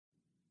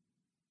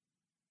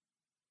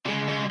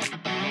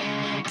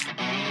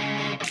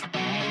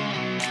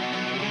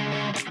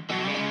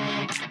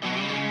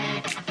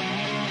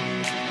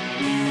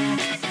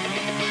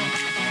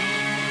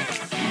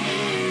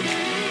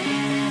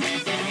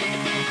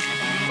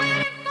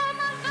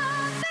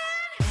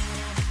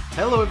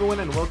Hello, everyone,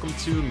 and welcome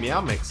to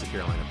Meow Mix, the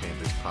Carolina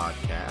Panthers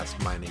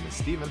podcast. My name is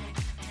Steven.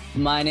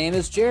 My name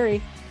is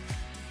Jerry.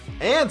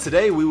 And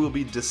today we will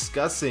be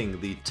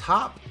discussing the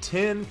top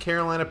 10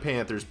 Carolina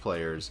Panthers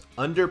players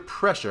under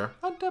pressure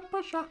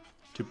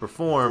to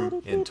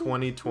perform in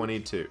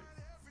 2022.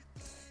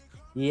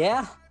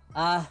 Yeah,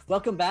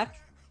 welcome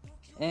back.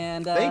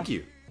 And thank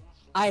you.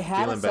 I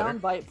had Feeling a better?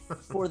 soundbite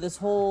for this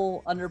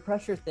whole under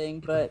pressure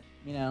thing, but,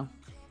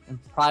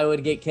 probably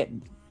would get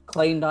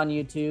claimed on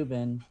YouTube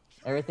and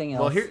everything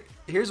else. Well,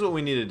 here's what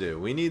we need to do.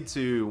 We need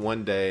to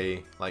one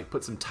day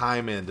put some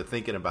time into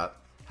thinking about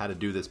how to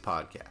do this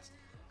podcast,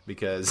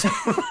 because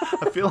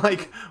I feel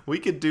like we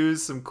could do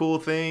some cool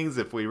things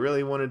if we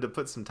really wanted to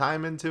put some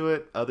time into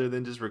it, other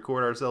than just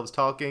record ourselves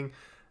talking.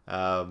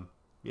 Sound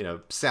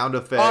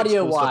effects,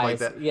 Audio cool stuff like wise,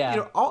 that.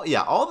 yeah.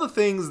 All the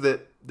things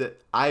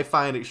that I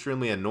find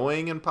extremely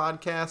annoying in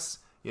podcasts.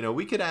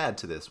 We could add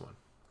to this one,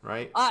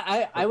 right?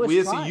 I was we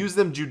have to trying. use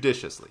them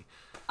judiciously.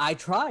 I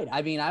tried.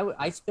 I mean,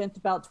 I spent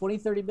about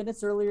 20-30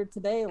 minutes earlier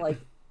today,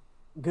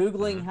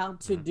 Googling how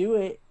to do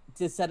it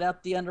to set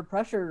up the under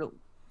pressure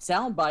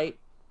soundbite.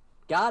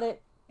 Got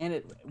it.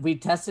 And we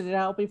tested it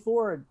out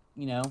before,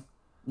 now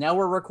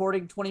we're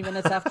recording 20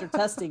 minutes after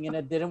testing and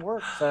it didn't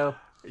work. So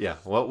yeah,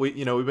 well, we've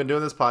been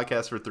doing this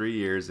podcast for 3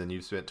 years, and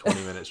you've spent 20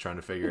 minutes trying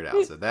to figure it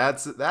out. So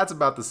that's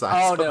about the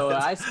size. Oh of no, it.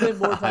 I spent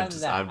more time than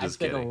that. I'm just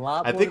kidding.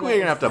 I think we're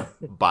gonna have to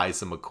buy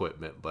some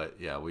equipment, but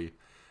yeah,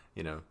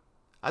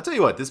 I tell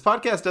you what, this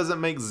podcast doesn't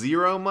make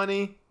zero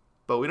money,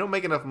 but we don't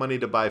make enough money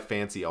to buy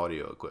fancy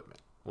audio equipment.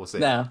 We'll say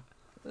no.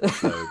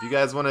 So if you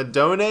guys want to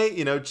donate,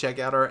 check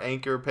out our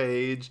Anchor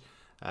page.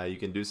 You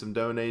can do some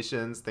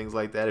donations, things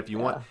like that. If you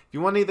want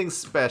anything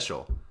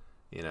special,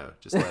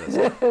 just let us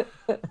know.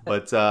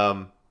 But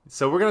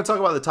so we're going to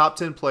talk about the top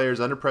 10 players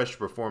under pressure to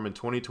perform in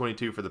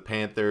 2022 for the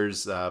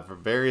Panthers, for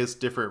various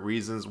different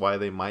reasons why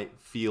they might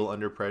feel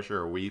under pressure,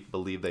 or we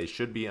believe they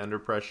should be under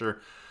pressure.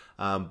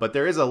 But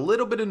there is a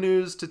little bit of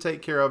news to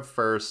take care of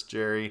first,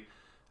 Jerry.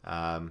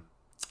 The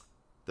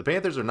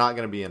Panthers are not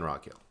going to be in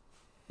Rock Hill.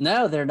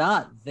 No, they're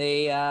not.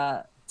 They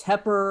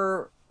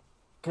Tepper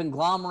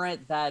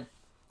conglomerate that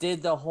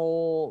did the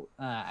whole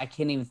I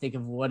can't even think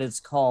of what it's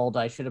called.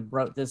 I should have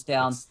wrote this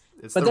down.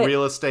 It's the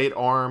real estate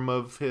arm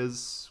of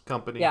his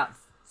company. Yeah,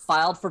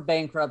 filed for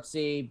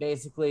bankruptcy,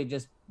 basically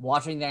just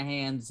washing their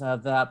hands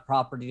of that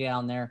property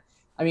down there.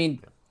 I mean,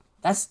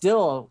 that's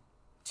still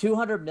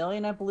 $200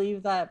 million, I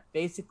believe, that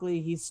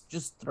basically he's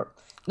just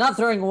not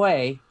throwing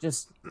away,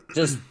 just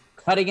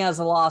cutting as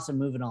a loss and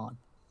moving on.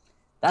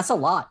 That's a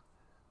lot.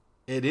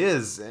 It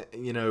is.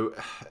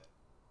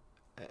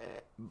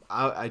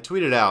 I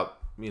tweeted out,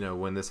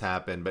 when this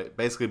happened, but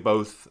basically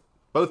both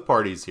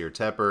parties here,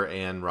 Tepper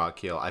and Rock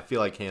Hill, I feel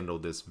like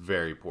handled this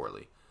very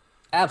poorly.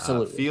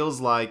 Absolutely. Feels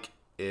like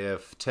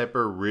if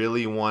Tepper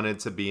really wanted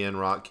to be in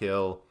Rock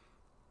Hill,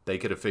 they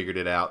could have figured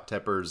it out.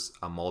 Tepper's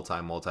a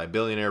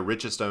multi-billionaire,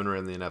 richest owner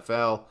in the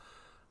NFL.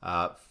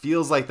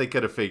 Feels like they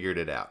could have figured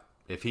it out.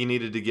 If he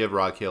needed to give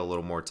Rock Hill a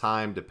little more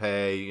time to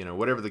pay,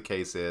 whatever the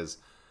case is,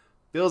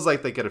 feels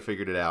like they could have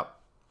figured it out.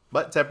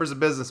 But Tepper's a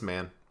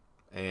businessman,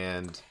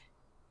 and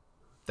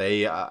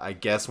they, I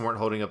guess, weren't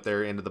holding up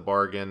their end of the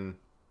bargain,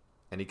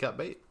 and he cut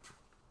bait.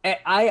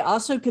 I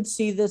also could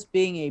see this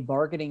being a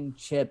bargaining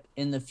chip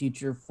in the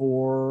future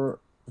for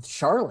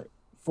Charlotte,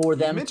 for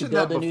them to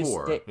build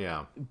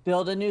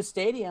build a new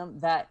stadium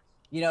that,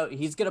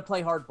 he's going to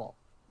play hardball.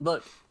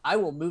 Look, I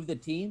will move the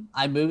team.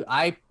 I threw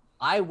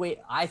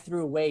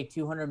away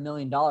 $200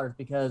 million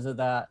because of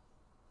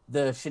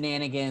the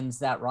shenanigans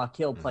that Rock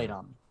Hill played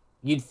on me.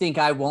 You'd think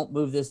I won't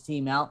move this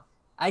team out.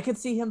 I could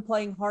see him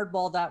playing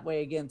hardball that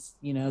way against,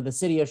 the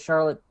city of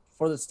Charlotte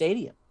for the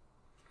stadium.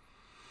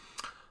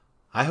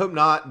 I hope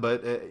not,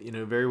 but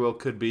very well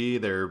could be.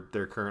 They're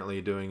currently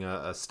doing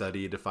a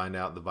study to find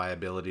out the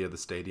viability of the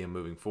stadium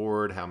moving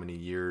forward. How many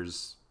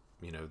years,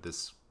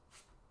 this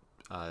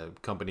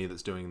company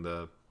that's doing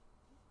the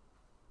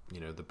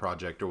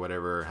project or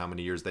whatever, how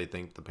many years they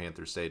think the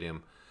Panther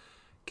Stadium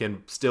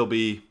can still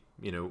be,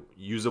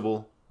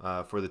 usable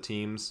for the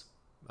teams,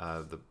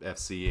 the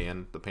FC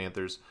and the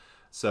Panthers.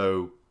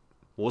 So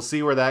we'll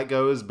see where that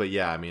goes. But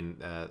yeah,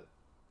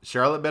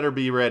 Charlotte better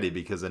be ready,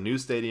 because a new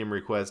stadium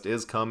request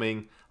is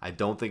coming. I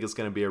don't think it's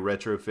going to be a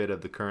retrofit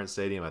of the current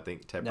stadium. I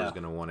think Tepper's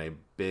going to want a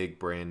big,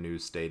 brand new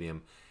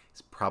stadium.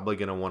 He's probably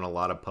going to want a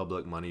lot of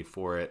public money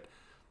for it.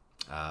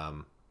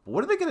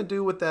 What are they going to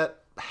do with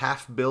that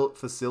half-built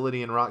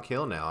facility in Rock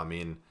Hill now?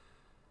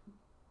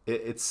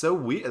 It's so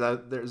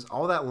weird. There's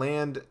all that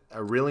land,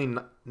 a really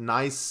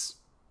nice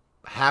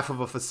half of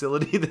a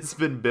facility that's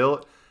been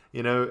built,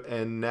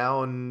 and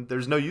now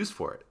there's no use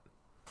for it.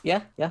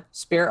 Yeah.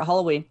 Spirit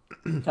Halloween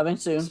coming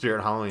soon.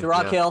 Spirit Halloween to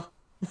Rock Hill.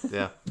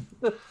 Yeah.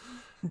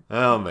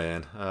 Oh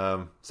man.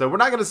 So we're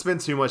not going to spend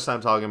too much time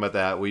talking about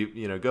that. We,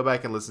 go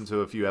back and listen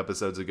to a few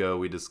episodes ago.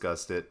 We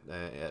discussed it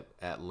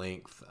at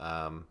length.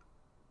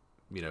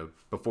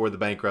 Before the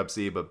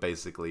bankruptcy, but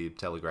basically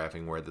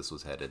telegraphing where this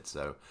was headed.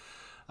 So,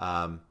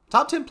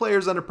 top 10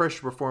 players under pressure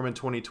to perform in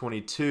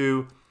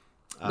 2022.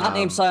 Not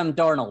named Sam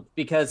Darnold,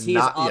 because he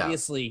is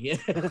obviously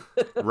yeah.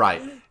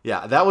 Right.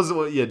 Yeah, that was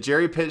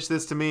Jerry pitched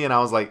this to me, and I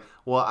was like,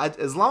 well,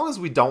 as long as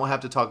we don't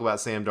have to talk about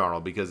Sam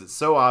Darnold, because it's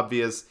so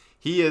obvious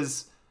he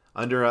is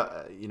under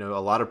a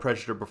lot of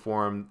pressure to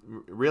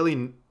perform.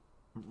 Really,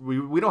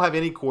 we don't have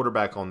any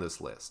quarterback on this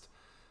list.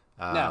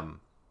 No.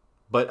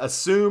 But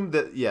assume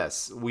that,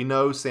 yes, we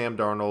know Sam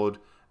Darnold,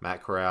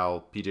 Matt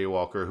Corral, PJ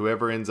Walker,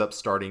 whoever ends up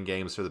starting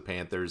games for the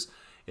Panthers,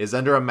 is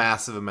under a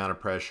massive amount of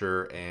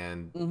pressure,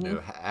 and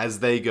as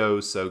they go,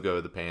 so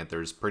go the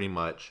Panthers, pretty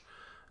much.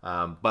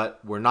 But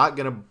we're not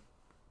going to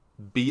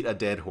beat a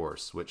dead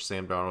horse, which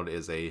Sam Darnold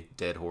is a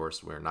dead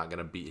horse. We're not going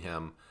to beat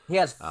him. He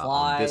has flies,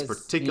 on this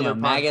particular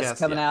maggots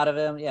coming out of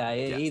him. Yeah,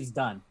 he's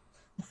done.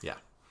 Yeah.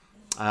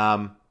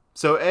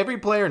 So every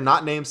player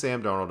not named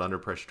Sam Darnold under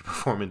pressure to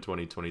perform in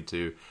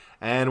 2022.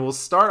 And we'll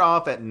start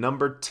off at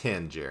number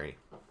 10, Jerry.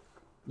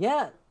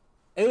 Yeah.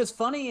 It was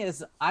funny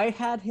is I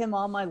had him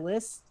on my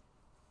list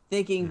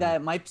thinking that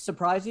it might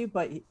surprise you,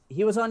 but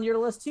he was on your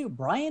list too.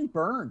 Brian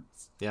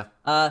Burns.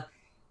 Yeah.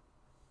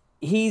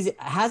 He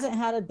hasn't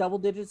had a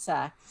double-digit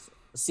sacks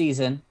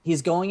season.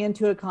 He's going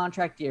into a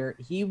contract year.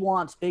 He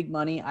wants big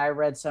money. I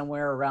read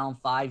somewhere around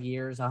 5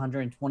 years,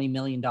 $120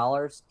 million.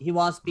 He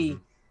wants to be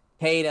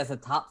paid as a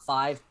top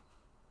 5,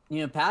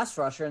 pass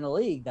rusher in the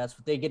league. That's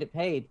what they get it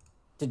paid.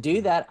 To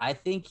do that, I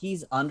think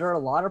he's under a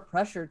lot of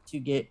pressure to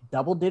get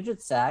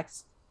double-digit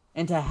sacks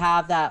and to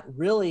have that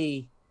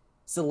really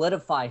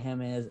solidify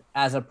him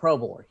as a Pro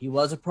Bowler. He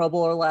was a Pro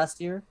Bowler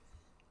last year,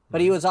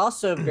 but he was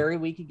also very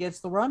weak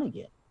against the run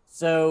again.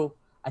 So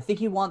I think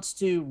he wants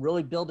to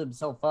really build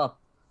himself up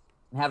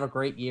and have a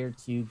great year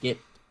to get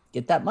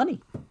that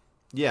money.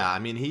 Yeah, I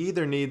mean, he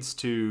either needs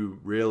to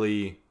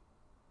really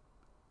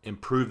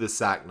improve the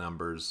sack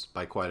numbers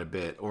by quite a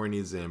bit, or he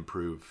needs to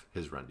improve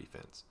his run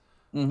defense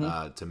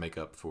to make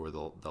up for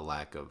the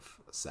lack of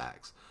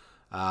sacks.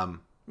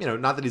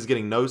 Not that he's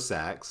getting no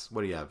sacks.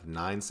 What do you have?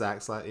 9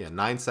 sacks?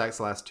 9 sacks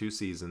last 2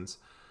 seasons.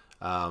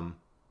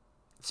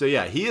 So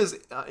yeah, he is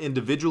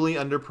individually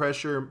under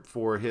pressure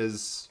for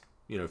his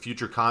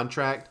future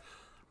contract,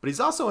 but he's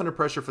also under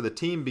pressure for the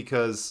team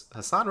because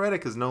Hassan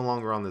Reddick is no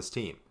longer on this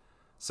team.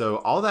 So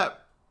all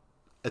that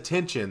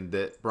attention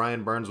that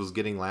Brian Burns was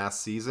getting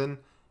last season,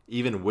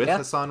 even with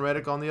Hassan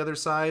Reddick on the other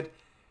side,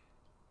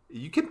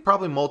 you can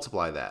probably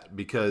multiply that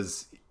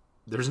because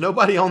there's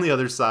nobody on the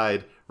other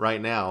side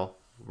right now.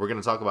 We're going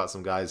to talk about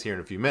some guys here in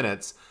a few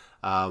minutes,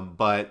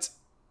 but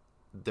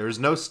there's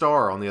no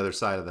star on the other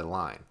side of the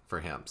line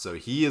for him. So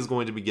he is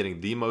going to be getting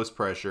the most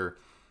pressure,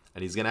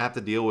 and he's going to have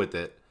to deal with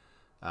it.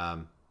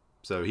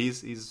 So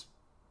he's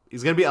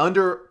going to be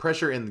under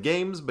pressure in the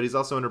games, but he's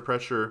also under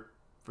pressure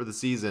for the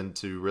season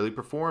to really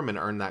perform and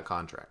earn that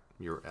contract.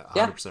 You're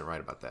 100% right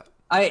about that.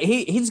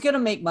 He's going to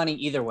make money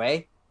either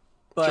way,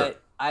 but sure.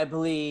 I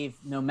believe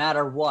no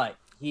matter what,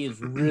 he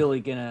is really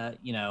going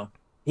to,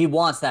 he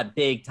wants that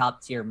big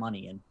top tier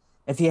money. And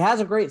if he has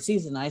a great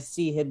season, I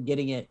see him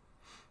getting it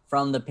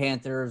from the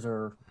Panthers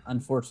or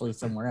unfortunately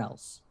somewhere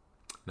else.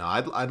 No,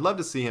 I'd love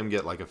to see him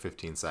get like a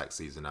 15 sack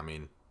season. I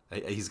mean,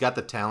 he's got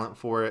the talent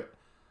for it.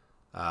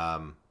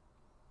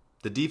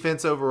 The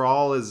defense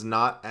overall is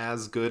not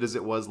as good as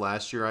it was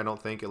last year, I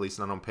don't think, at least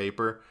not on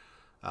paper.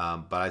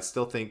 But I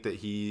still think that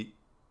he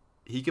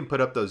can put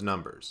up those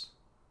numbers.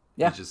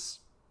 Yeah.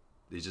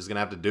 He's just going to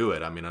have to do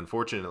it. I mean,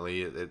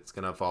 unfortunately, it's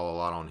going to fall a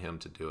lot on him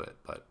to do it.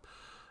 But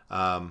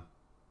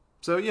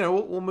so,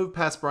 we'll move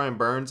past Brian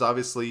Burns.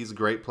 Obviously, he's a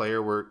great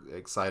player. We're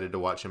excited to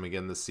watch him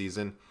again this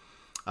season.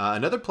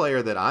 Another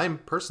player that I'm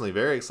personally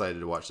very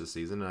excited to watch this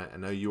season, and I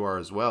know you are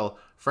as well,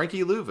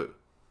 Frankie Luvu.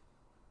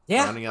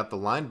 Yeah. Rounding out the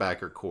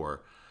linebacker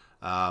core.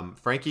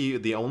 Frankie,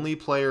 the only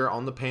player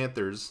on the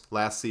Panthers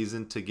last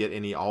season to get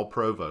any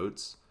All-Pro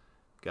votes,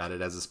 got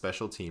it as a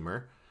special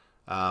teamer.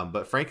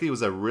 But Frankie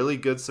was a really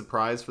good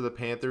surprise for the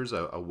Panthers,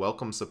 a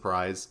welcome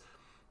surprise,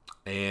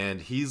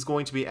 and he's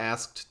going to be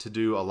asked to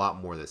do a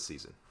lot more this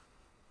season.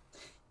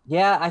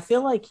 Yeah, I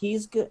feel like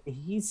he's good.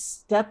 He's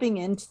stepping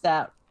into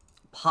that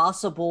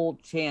possible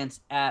chance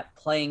at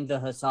playing the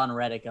Hassan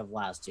Reddick of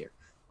last year.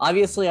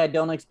 Obviously, I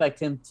don't expect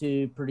him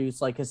to produce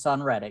like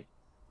Hassan Reddick,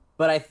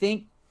 but I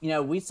think,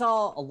 we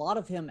saw a lot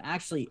of him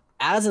actually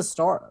as a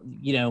star,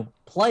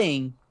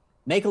 playing,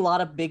 make a lot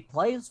of big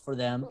plays for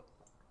them.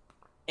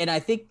 And I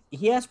think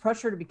he has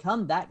pressure to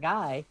become that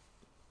guy,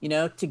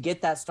 to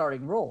get that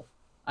starting role.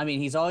 I mean,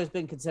 he's always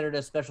been considered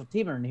a special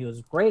teamer, and he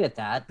was great at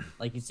that.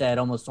 Like you said,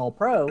 almost all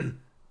pro.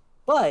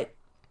 But,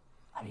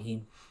 I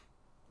mean,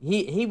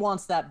 he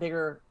wants that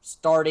bigger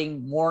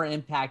starting, more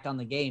impact on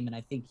the game, and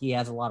I think he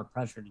has a lot of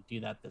pressure to do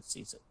that this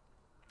season.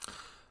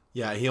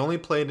 Yeah, he only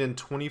played in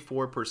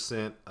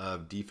 24%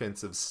 of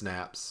defensive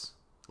snaps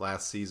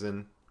last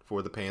season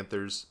for the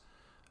Panthers,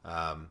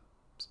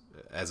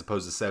 as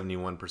opposed to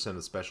 71%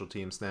 of special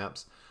team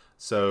snaps.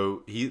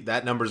 So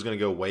that number is going to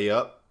go way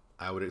up.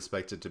 I would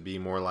expect it to be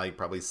more like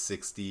probably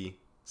 60,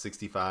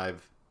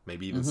 65,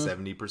 maybe even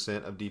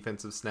 70% of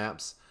defensive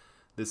snaps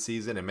this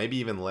season, and maybe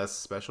even less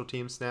special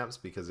team snaps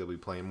because he'll be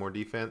playing more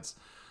defense.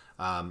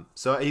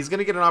 So he's going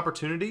to get an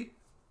opportunity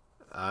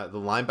The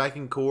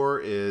linebacking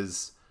core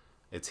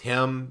it's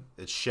him,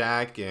 it's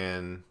Shaq,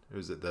 and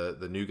who's it?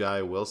 The new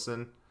guy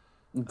Wilson,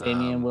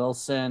 Damian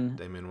Wilson.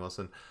 Damian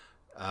Wilson.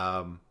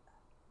 And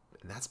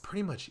that's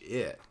pretty much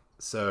it.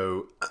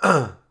 So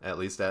at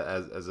least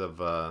as of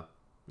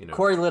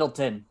Corey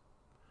Littleton.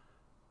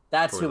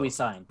 That's Corey who we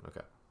signed.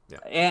 Okay, yeah,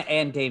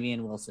 and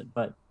Damian Wilson,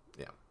 but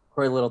yeah,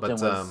 Corey Littleton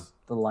was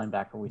the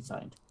linebacker we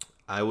signed.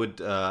 I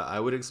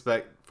would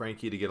expect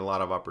Frankie to get a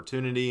lot of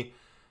opportunity.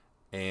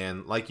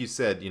 And like you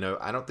said,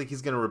 I don't think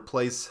he's going to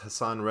replace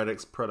Hassan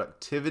Reddick's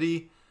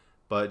productivity,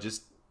 but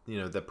just,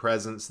 the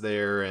presence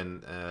there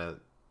and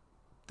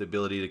the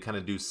ability to kind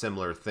of do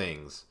similar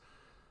things.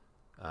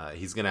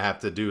 He's going to have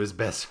to do his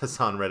best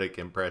Hassan Reddick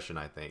impression,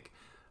 I think.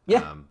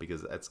 Yeah.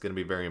 Because that's going to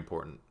be very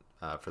important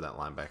for that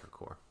linebacker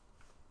core.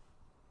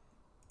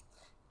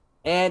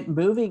 And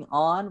moving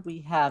on, we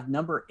have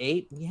number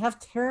 8. We have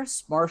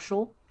Terrace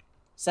Marshall,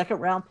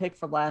 second-round pick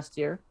from last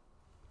year.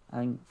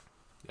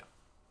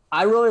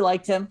 I really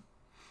liked him,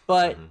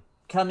 but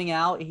coming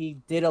out,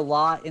 he did a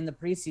lot in the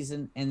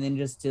preseason and then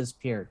just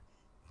disappeared.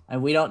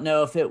 And we don't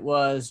know if it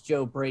was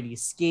Joe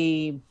Brady's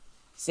scheme,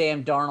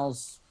 Sam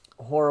Darnold's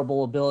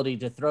horrible ability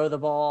to throw the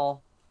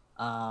ball,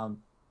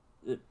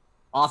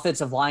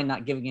 offensive line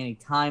not giving any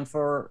time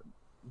for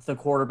the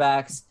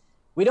quarterbacks.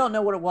 We don't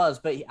know what it was,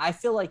 but I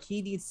feel like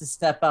he needs to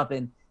step up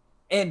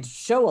and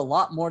show a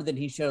lot more than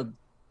he showed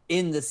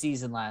in the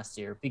season last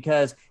year,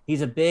 because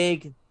he's a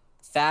big,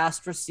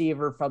 fast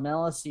receiver from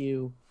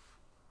LSU,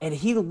 and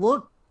he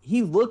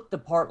looked the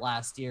part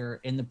last year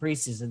in the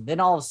preseason. Then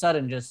all of a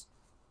sudden, just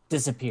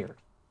disappeared.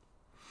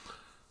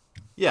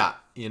 Yeah,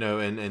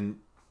 and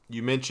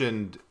you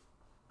mentioned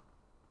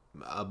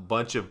a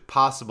bunch of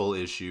possible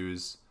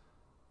issues,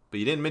 but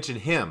you didn't mention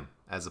him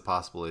as a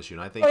possible issue,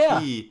 and I think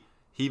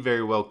he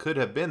very well could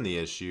have been the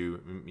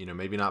issue.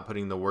 Maybe not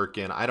putting the work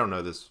in. I don't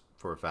know this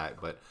for a fact,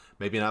 but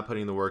maybe not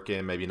putting the work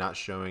in, maybe not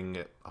showing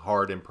it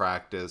hard in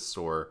practice,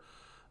 or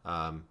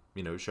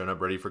showing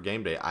up ready for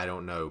game day. I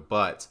don't know,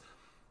 but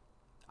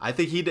I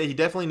think he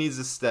definitely needs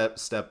to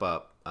step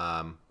up.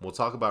 We'll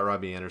talk about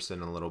Robbie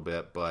Anderson in a little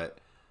bit, but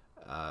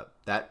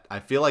that I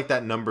feel like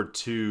that number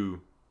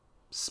 2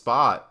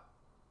 spot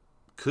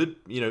could,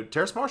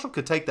 Terrace Marshall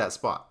could take that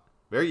spot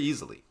very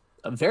easily.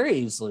 Very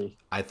easily.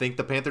 I think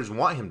the Panthers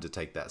want him to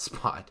take that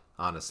spot,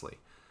 honestly.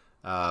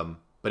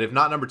 But if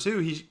not number 2,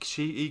 he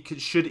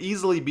should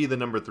easily be the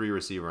number 3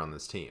 receiver on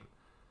this team.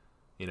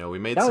 We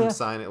made some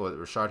sign.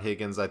 Rashard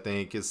Higgins, I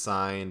think, is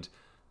signed.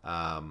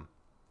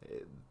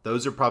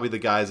 Those are probably the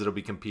guys that'll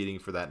be competing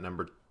for that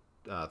number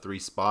 3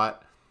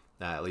 spot,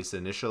 at least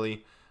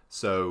initially.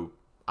 So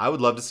I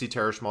would love to see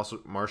Terrace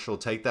Marshall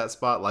take that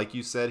spot. Like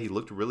you said, he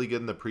looked really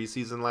good in the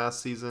preseason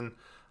last season.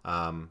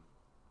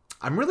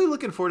 I'm really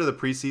looking forward to the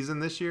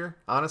preseason this year,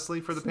 honestly,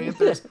 for the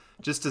Panthers.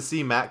 Just to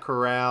see Matt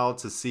Corral,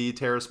 to see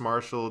Terrace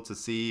Marshall, to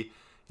see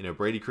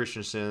Brady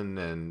Christensen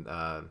and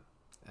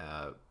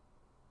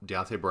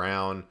Deontay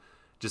Brown,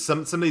 just some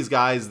of these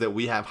guys that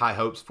we have high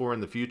hopes for in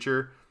the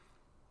future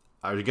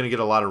are going to get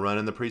a lot of run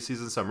in the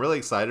preseason. So I'm really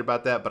excited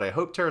about that. But I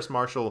hope Terrace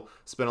Marshall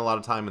spent a lot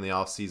of time in the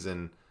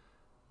offseason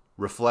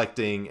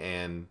reflecting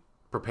and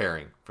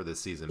preparing for this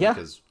season,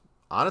 because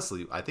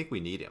honestly, I think we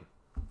need him.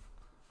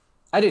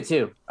 I do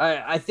too.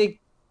 I think,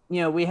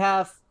 we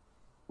have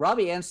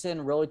Robbie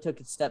Anderson really took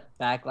a step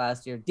back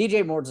last year.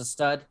 DJ Moore's a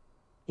stud.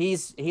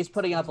 He's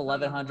putting up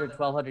 1,100,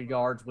 1,200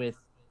 yards with,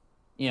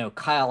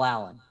 Kyle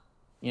Allen,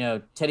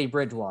 Teddy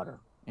Bridgewater,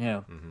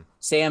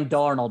 Sam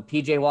Darnold,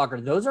 PJ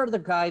Walker. Those are the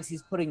guys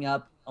he's putting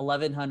up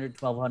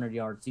 1,100, 1,200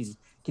 yards season.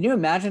 Can you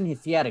imagine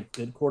if he had a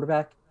good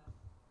quarterback?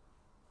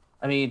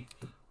 I mean,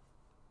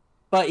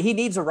 but he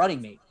needs a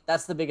running mate.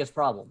 That's the biggest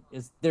problem,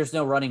 is there's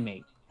no running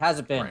mate.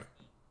 Hasn't been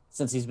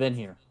since he's been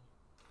here.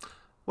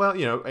 Well,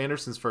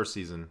 Anderson's first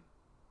season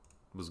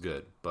was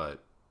good,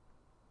 but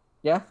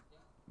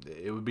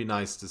it would be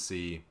nice to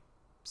see.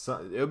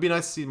 It would be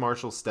nice to see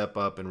Marshall step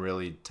up and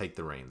really take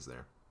the reins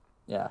there.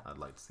 Yeah, I'd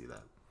like to see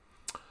that.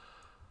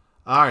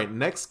 All right,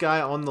 next guy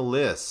on the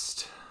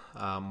list,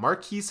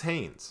 Marquise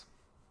Haynes.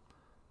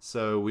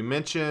 So we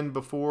mentioned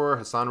before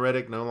Hassan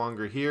Reddick no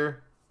longer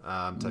here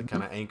to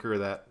kind of anchor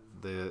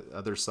the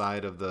other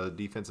side of the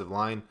defensive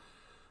line.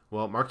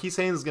 Well, Marquise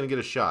Haynes is going to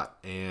get a shot,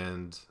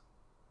 and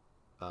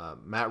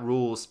Matt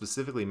Rule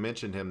specifically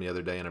mentioned him the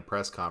other day in a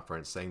press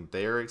conference, saying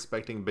they're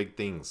expecting big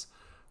things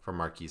from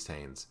Marquise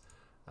Haynes.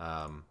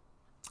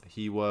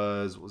 He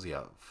was he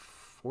a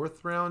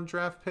 4th-round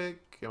draft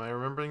pick? Am I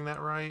remembering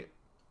that right?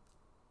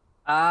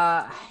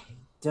 I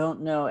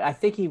don't know. I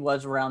think he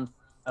was around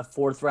a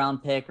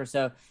 4th-round pick or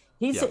so.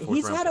 He's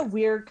had a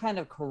weird kind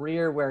of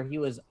career where he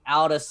was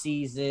out a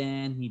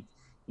season.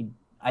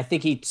 I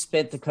think he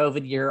spent the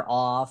COVID year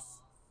off.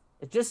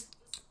 It's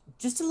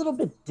just a little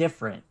bit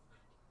different.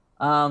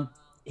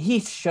 He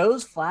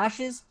shows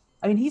flashes.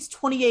 I mean, he's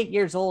 28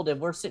 years old, and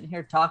we're sitting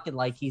here talking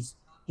like he's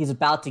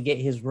about to get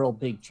his real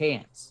big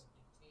chance.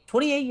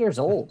 28 years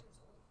old.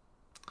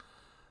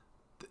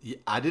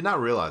 I did not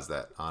realize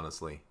that,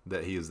 honestly,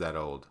 that he is that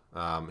old.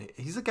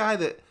 He's a guy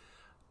that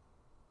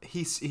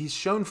he's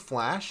shown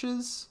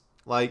flashes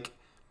Like,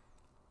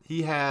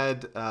 he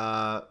had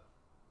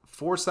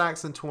 4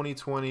 sacks in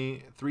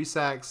 2020, 3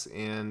 sacks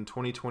in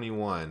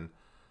 2021,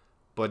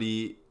 but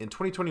in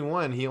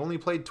 2021 he only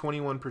played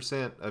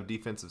 21% of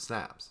defensive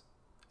snaps,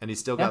 and he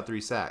still got 3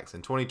 sacks.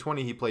 In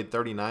 2020 he played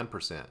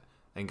 39%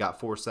 and got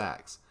 4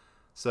 sacks.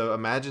 So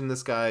imagine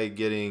this guy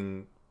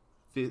getting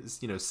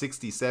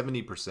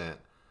 60-70%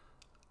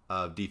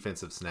 of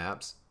defensive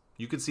snaps.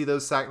 You could see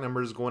those sack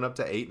numbers going up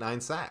to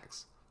 8-9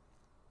 sacks.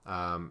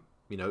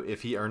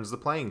 If he earns the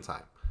playing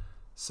time.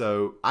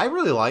 So I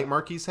really like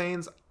Marquise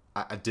Haynes.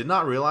 I did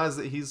not realize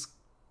that he's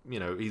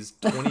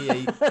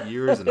 28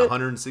 years and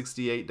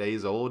 168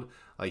 days old.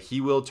 Like,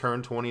 he will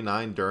turn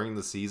 29 during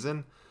the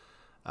season.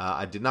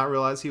 I did not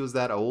realize he was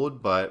that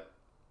old, but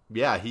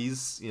yeah,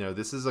 he's,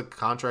 this is a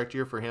contract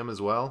year for him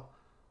as well.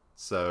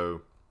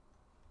 So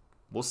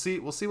we'll see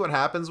what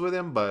happens with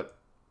him, but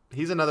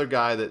he's another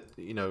guy that,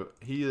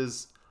 he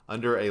is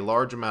under a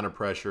large amount of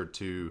pressure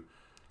to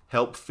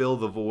help fill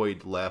the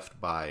void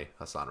left by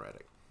Haason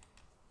Reddick.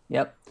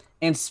 Yep.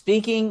 And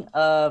speaking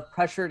of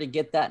pressure to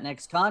get that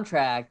next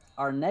contract,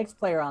 our next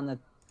player on the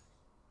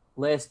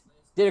list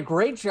did a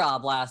great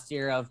job last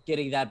year of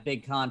getting that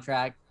big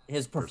contract.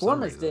 His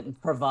performance didn't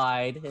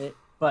provide it,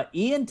 but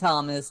Ian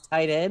Thomas,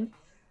 tight end,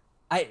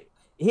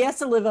 he has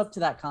to live up to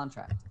that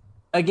contract.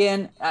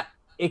 Again,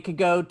 it could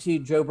go to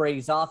Joe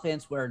Brady's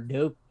offense where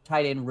no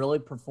tight end really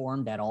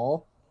performed at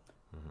all.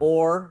 Mm-hmm.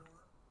 Or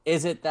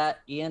is it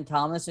that Ian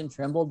Thomas and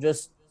Trimble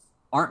just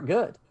aren't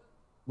good?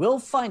 We'll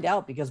find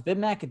out, because Ben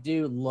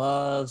McAdoo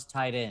loves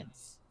tight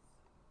ends.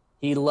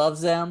 He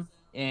loves them,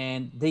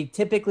 and they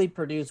typically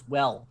produce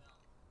well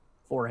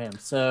for him.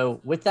 So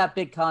with that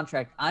big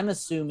contract, I'm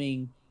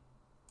assuming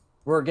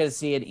we're going to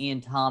see an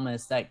Ian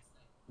Thomas that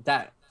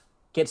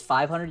gets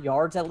 500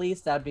 yards at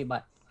least. That would be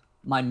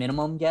my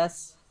minimum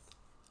guess.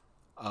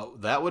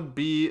 That would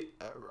be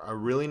a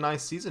really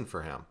nice season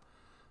for him.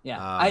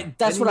 Yeah,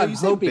 that's what I'm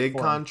hoping big for.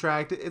 Big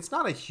contract. It's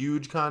not a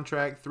huge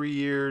contract. 3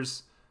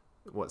 years,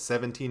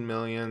 $17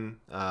 million.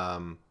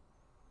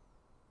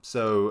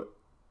 So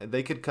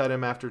they could cut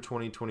him after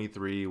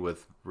 2023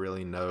 with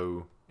really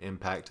no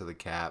impact to the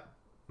cap,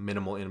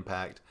 minimal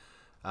impact.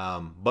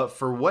 But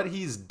for what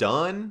he's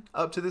done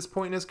up to this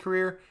point in his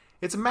career,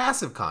 it's a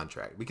massive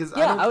contract, because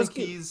I don't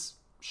think he's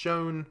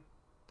shown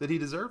that he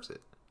deserves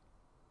it.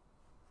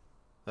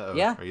 Uh-oh.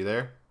 Yeah. Are you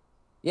there?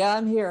 Yeah,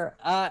 I'm here.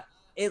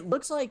 It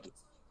looks like,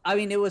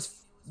 it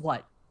was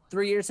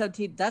 3 years,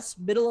 17. That's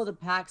middle of the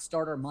pack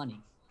starter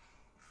money.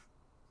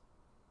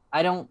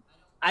 I don't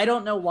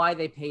know why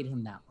they paid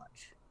him that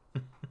much.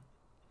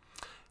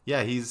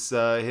 Yeah, he's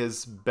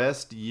his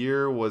best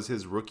year was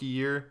his rookie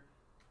year.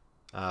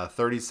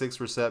 36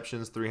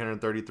 receptions,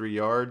 333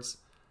 yards.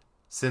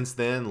 Since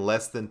then,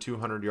 less than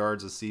 200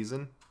 yards a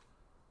season.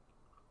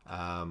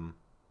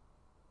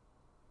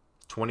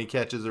 20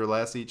 catches or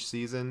less each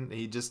season.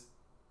 He just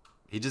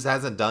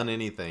hasn't done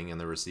anything in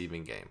the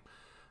receiving game.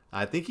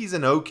 I think he's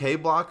an okay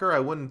blocker. I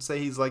wouldn't say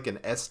he's like an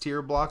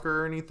S-tier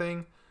blocker or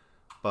anything,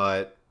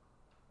 but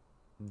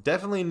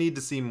definitely need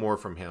to see more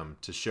from him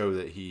to show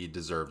that he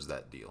deserves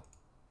that deal.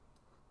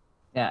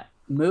 Yeah.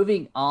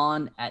 Moving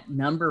on, at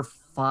number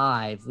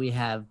 5, we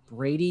have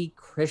Brady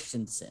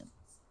Christensen.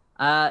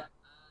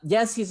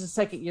 Yes, he's a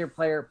second-year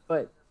player,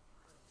 but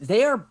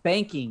they are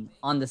banking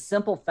on the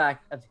simple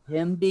fact of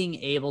him being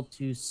able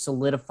to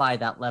solidify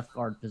that left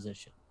guard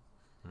position.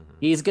 Mm-hmm.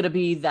 He's going to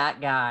be that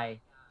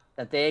guy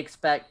that they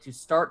expect to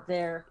start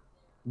there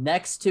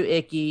next to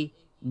Ickey,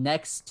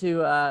 next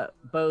to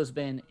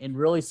Bozeman, and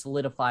really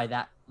solidify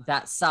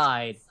that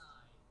side.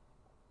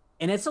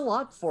 And it's a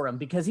lot for him,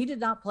 because he did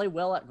not play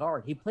well at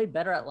guard. He played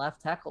better at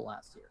left tackle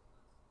last year.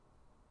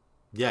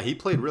 Yeah, he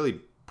played really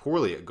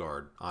poorly at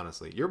guard,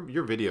 honestly.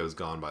 Your video is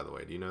gone, by the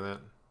way. Do you know that?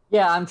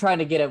 Yeah, I'm trying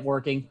to get it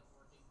working.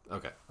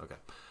 Okay.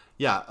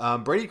 Yeah,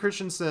 Brady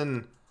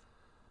Christensen,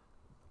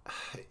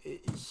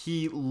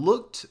 he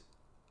looked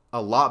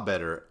a lot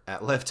better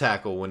at left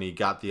tackle when he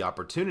got the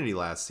opportunity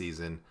last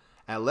season.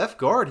 At left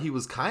guard, he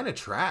was kind of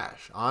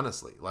trash,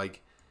 honestly.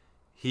 Like,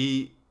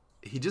 he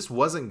just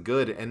wasn't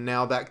good, and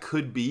now that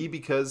could be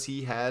because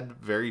he had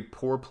very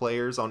poor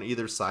players on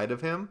either side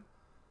of him.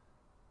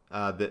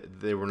 That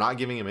they were not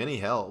giving him any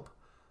help.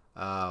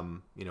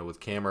 With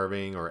Cam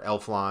Irving or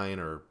Elflein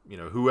or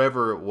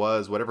whoever it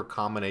was, whatever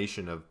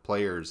combination of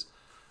players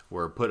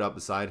were put up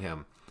beside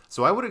him.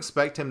 So I would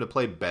expect him to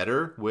play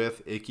better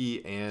with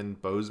Ickey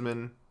and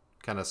Bozeman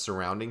kind of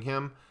surrounding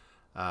him,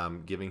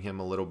 giving him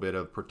a little bit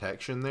of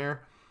protection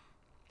there.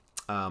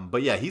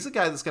 But yeah, he's a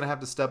guy that's going to have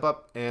to step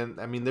up. And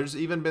there's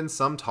even been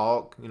some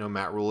talk,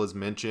 Matt Rule has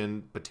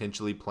mentioned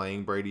potentially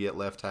playing Brady at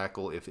left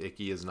tackle if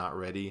Ickey is not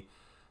ready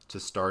to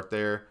start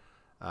there.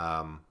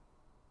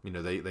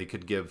 They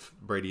could give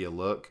Brady a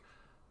look.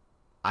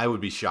 I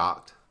would be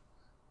shocked.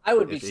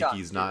 If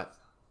Ickey's not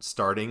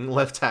starting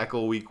left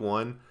tackle week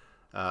 1.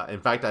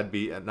 In fact,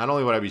 not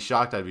only would I be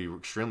shocked, I'd be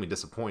extremely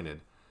disappointed.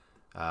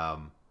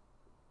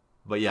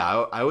 But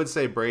yeah, I would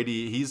say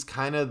Brady, he's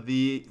kind of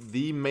the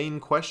main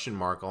question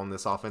mark on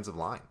this offensive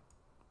line.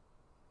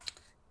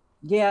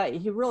 Yeah,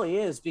 he really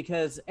is,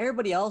 because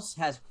everybody else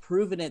has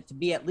proven it to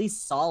be at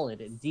least solid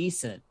and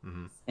decent.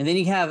 Mm-hmm. And then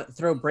you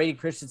throw Brady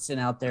Christensen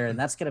out there, and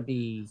it's gonna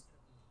be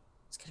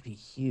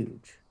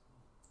huge.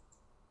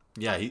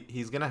 Yeah,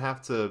 he's gonna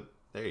have to.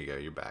 There you go.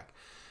 You're back.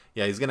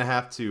 Yeah, he's gonna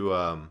have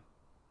to.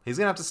 He's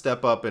gonna have to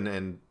step up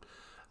and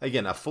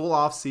again, a full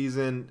off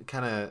season,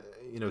 kind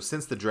of,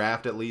 since the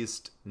draft at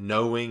least,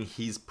 knowing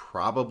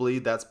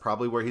that's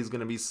probably where he's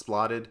gonna be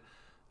slotted.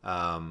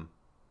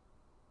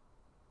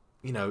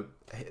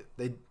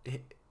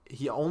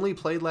 He only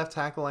played left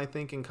tackle, I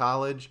think, in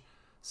college,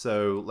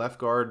 so left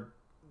guard,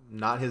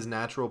 not his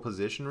natural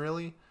position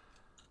really,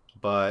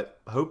 but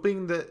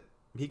hoping that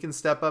he can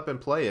step up and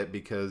play it,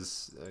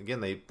 because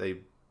again, they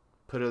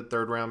put a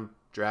 3rd round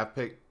draft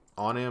pick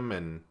on him,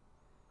 and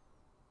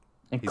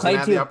he's gonna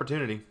have the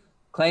opportunity.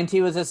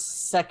 Clancy was a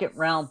 2nd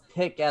round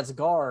pick as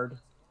guard,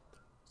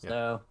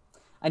 so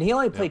and he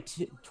only played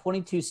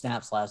 22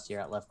 snaps last year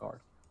at left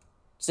guard,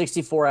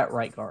 64 at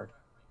right guard.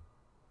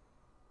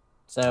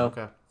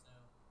 So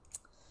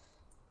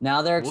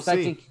now they're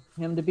expecting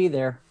him to be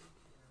there.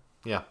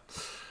 Yeah.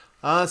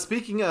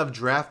 Speaking of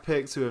draft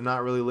picks who have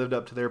not really lived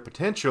up to their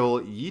potential,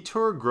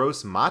 Yetur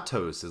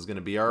Gross-Matos is going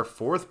to be our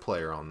 4th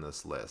player on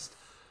this list.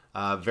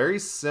 Very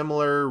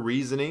similar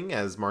reasoning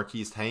as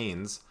Marquise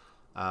Haynes,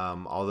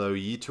 although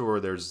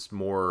Yetur, there's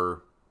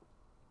more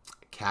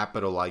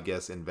capital, I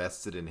guess,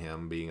 invested in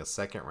him being a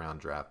 2nd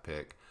round draft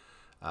pick.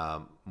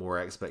 More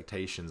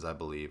expectations, I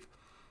believe.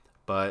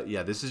 But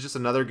yeah, this is just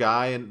another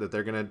guy that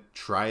they're gonna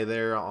try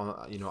there on,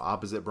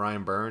 opposite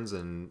Brian Burns,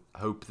 and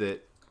hope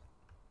that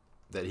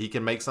he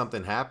can make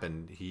something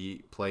happen.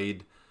 He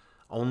played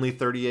only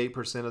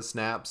 38% of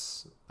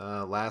snaps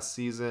last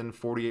season,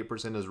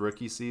 48% his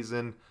rookie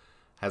season,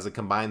 has a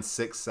combined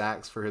 6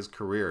 sacks for his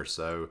career.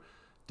 So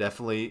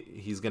definitely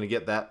he's gonna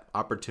get that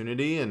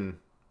opportunity, and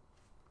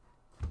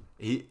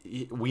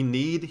we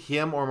need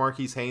him or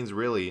Marquise Haynes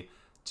really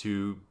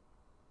to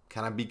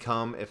kind of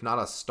become, if not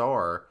a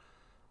star,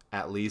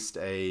 at least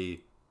a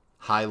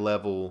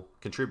high-level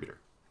contributor.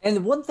 And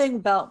the one thing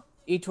about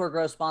Yetur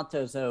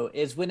Gross-Matos, though,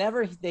 is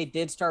whenever they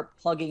did start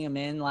plugging him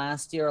in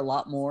last year a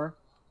lot more,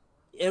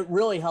 it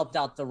really helped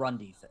out the run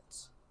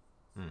defense.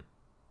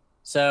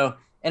 So,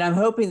 and I'm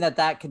hoping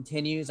that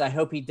continues. I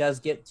hope he does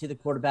get to the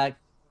quarterback,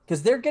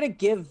 because they're going to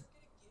give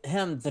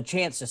him the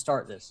chance to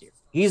start this year.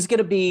 He's going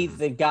to be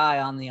the guy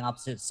on the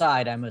opposite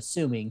side, I'm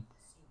assuming.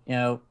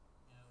 So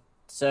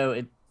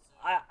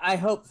I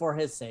hope for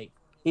his sake.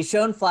 He's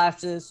shown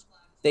flashes.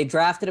 They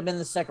drafted him in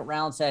the 2nd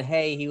round, said,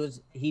 hey,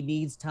 he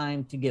needs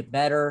time to get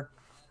better.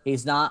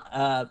 He's not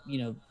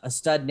a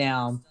stud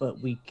now, but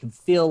we can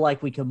feel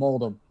like we can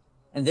mold him.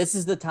 And this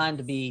is the time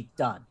to be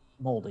done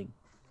molding.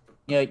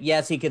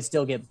 Yes, he could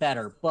still get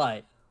better,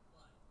 but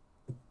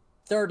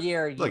 3rd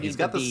year, look, he's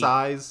got the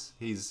size,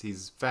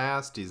 he's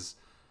fast, he's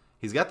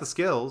got the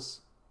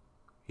skills.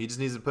 He just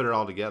needs to put it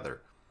all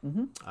together.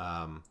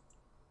 Mm-hmm.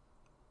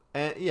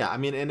 And yeah, I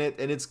mean, and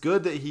it's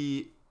good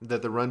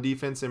that the run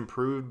defense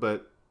improved,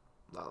 but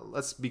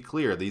let's be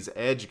clear, these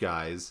edge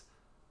guys,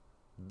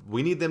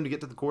 we need them to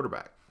get to the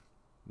quarterback.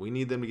 We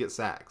need them to get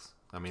sacks.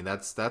 I mean,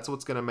 that's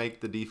what's going to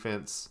make the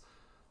defense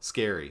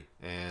scary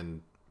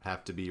and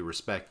have to be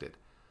respected.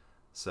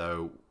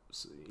 So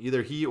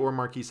either he or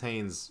Marquise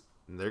Haynes,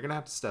 they're going to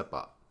have to step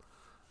up.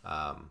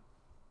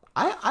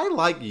 I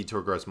like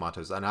Yetur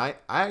Gross-Matos, and I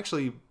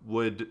actually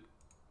would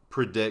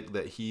predict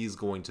that he's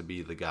going to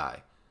be the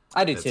guy.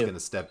 I do that's too. Going to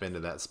step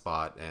into that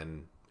spot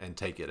and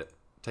take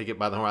it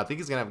by the horn. I think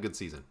he's going to have a good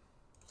season.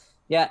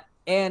 Yeah,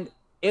 and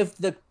if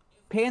the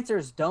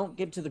Panthers don't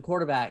get to the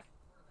quarterback,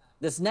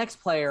 this next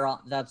player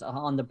that's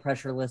on the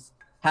pressure list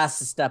has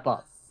to step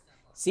up.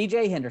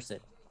 C.J. Henderson.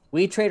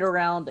 We traded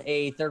around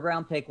a 3rd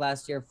round pick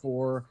last year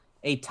for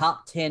a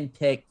top 10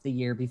 pick the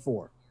year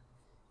before.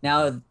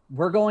 Now,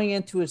 we're going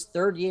into his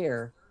 3rd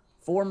year,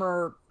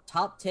 former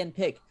top 10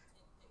 pick.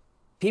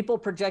 People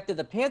projected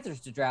the Panthers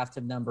to draft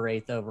him number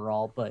 8th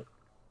overall, but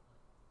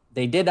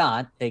they did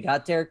not. They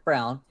got Derek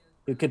Brown,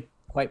 who could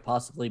quite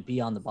possibly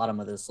be on the bottom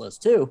of this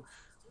list too.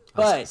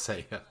 But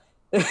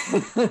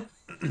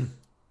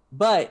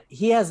but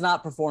he has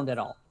not performed at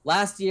all.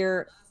 Last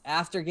year,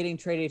 after getting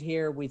traded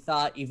here, we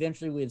thought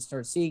eventually we'd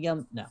start seeing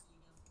him. No,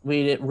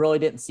 we really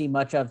didn't see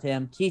much of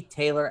him. Keith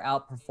Taylor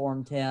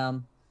outperformed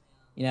him.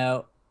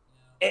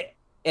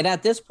 And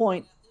at this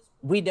point,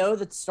 we know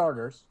that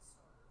starters,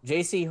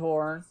 J.C.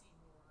 Horn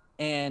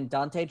and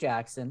Dante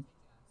Jackson,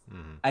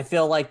 I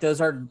feel like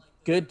those are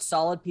good,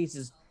 solid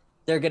pieces.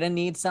 They're going to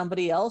need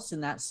somebody else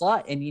in that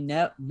slot. And you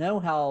know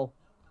how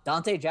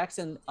Dante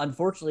Jackson,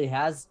 unfortunately,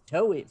 has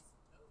toe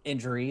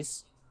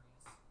injuries.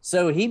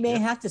 So he may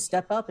have to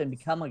step up and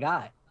become a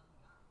guy.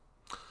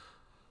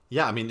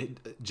 Yeah, I mean,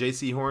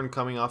 J.C. Horn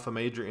coming off a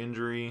major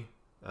injury.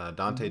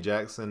 Dante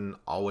Jackson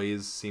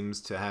always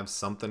seems to have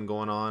something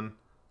going on,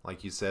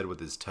 like you said, with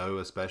his toe,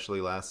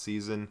 especially last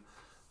season.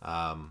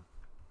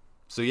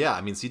 So, yeah,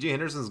 I mean, C.J.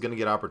 Henderson's going to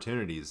get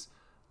opportunities.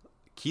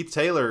 Keith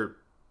Taylor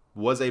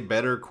was a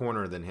better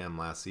corner than him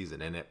last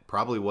season, and it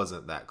probably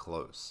wasn't that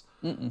close.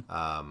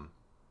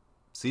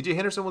 C.J.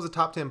 Henderson was a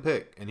top 10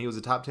 pick, and he was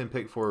a top 10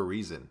 pick for a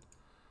reason.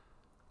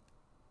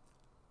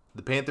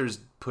 The Panthers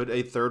put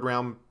a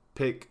third-round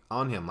pick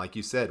on him, like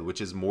you said,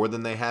 which is more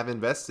than they have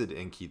invested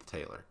in Keith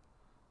Taylor,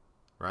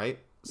 right?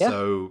 Yeah.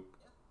 So,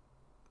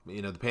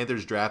 the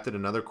Panthers drafted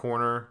another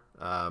corner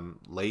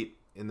late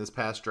in this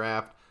past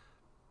draft.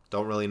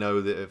 Don't really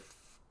know that if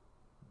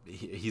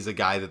he's a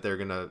guy that they're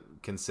going to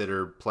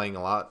consider playing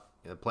a lot,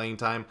 playing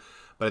time.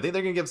 But I think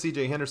they're going to give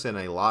C.J. Henderson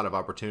a lot of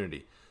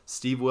opportunity.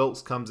 Steve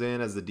Wilkes comes in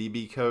as the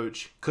DB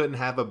coach. Couldn't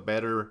have a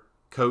better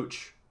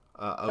coach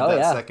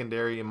of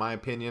secondary, in my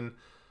opinion.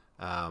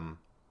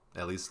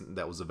 At least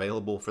that was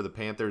available for the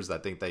Panthers. I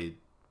think they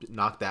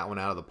knocked that one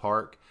out of the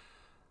park.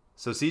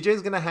 So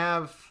CJ's going to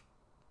have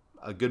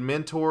a good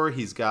mentor.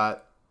 He's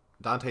got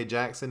Dante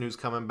Jackson, who's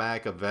coming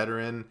back, a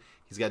veteran.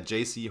 He's got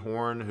J.C.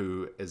 Horn,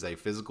 who is a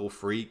physical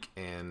freak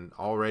and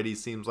already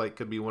seems like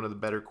could be one of the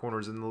better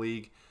corners in the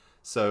league.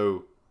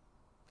 So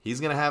he's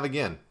going to have,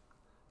 again,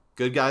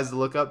 good guys to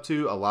look up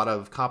to, a lot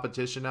of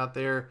competition out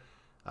there,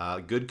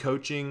 good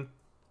coaching.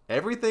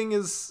 Everything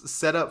is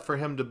set up for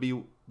him to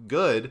be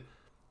good.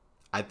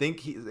 I think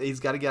he's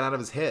got to get out of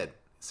his head.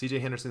 C.J.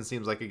 Henderson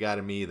seems like a guy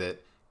to me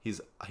that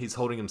he's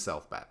holding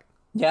himself back.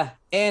 Yeah,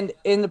 and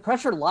the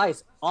pressure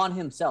lies on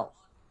himself.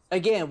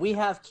 Again, we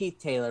have Keith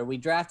Taylor. We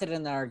drafted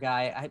another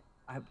guy.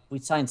 We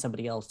signed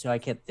somebody else too. I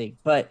can't think.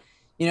 But,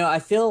 I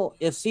feel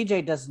if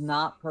CJ does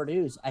not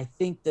produce, I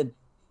think the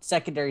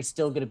secondary is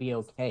still going to be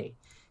okay.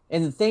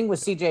 And the thing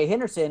with CJ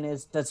Henderson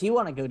is, does he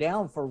want to go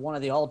down for one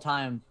of the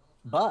all-time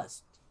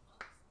busts?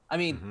 I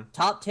mean,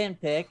 top 10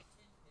 pick,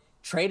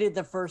 traded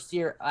the first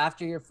year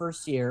after your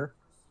first year,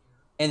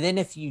 and then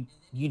if you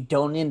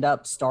don't end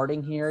up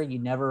starting here, you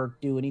never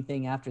do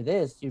anything after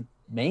this, you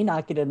may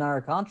not get another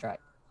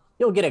contract.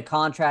 You'll get a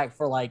contract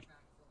for like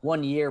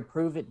 1 year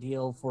prove-it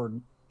deal for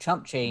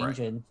chump change,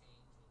 right, and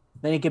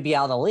then he could be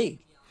out of the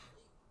league.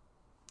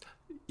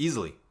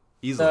 Easily,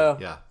 so,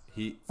 yeah.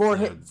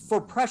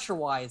 For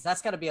pressure-wise,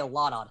 that's got to be a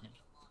lot on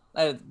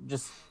him.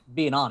 Just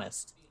being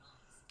honest.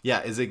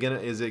 Yeah, is it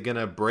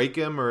gonna break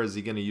him, or is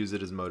he gonna use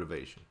it as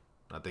motivation?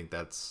 I think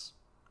that's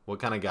what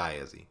kind of guy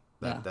is he?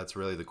 That's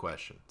really the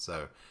question.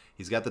 So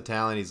he's got the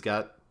talent, he's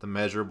got the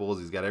measurables,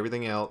 he's got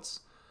everything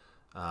else.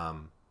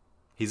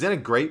 He's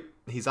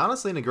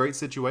honestly in a great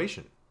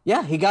situation.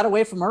 Yeah, he got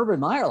away from Urban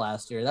Meyer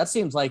last year. That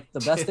seems like the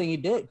best thing he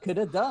could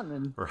have done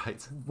in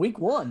week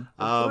 1.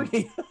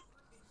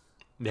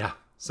 Yeah.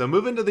 So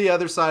moving to the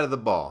other side of the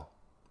ball,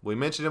 we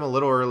mentioned him a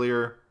little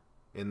earlier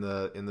in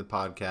the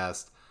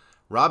podcast.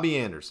 Robbie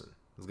Anderson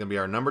is going to be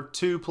our number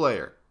 2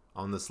 player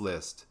on this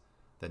list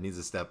that needs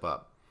to step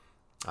up.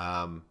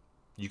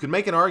 You could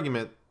make an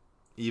argument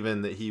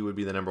even that he would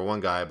be the number 1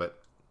 guy, but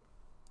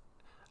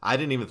I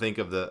didn't even think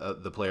of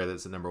the player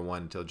that's at number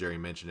 1 until Jerry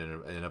mentioned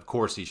it, and of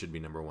course he should be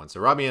number 1. So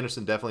Robbie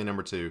Anderson, definitely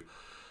number 2.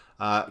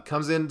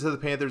 Comes into the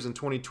Panthers in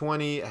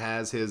 2020,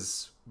 has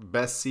his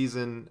best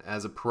season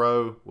as a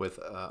pro with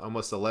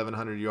almost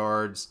 1,100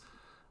 yards,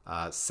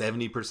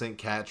 70%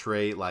 catch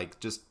rate,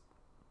 just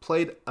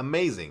played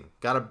amazing.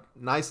 Got a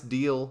nice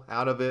deal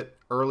out of it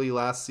early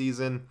last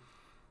season,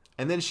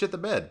 and then shit the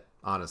bed,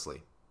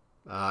 honestly.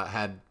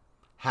 Had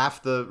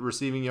half the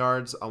receiving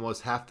yards,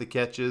 almost half the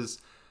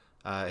catches.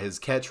 His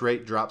catch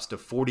rate drops to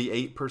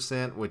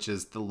 48%, which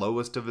is the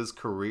lowest of his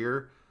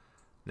career.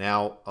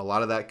 Now, a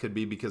lot of that could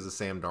be because of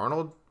Sam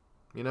Darnold.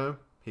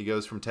 He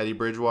goes from Teddy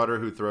Bridgewater,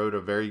 who threw a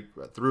very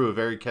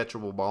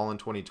catchable ball in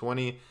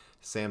 2020,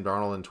 Sam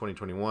Darnold in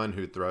 2021,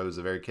 who throws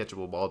a very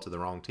catchable ball to the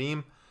wrong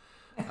team.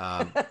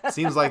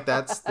 Seems like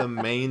that's the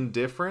main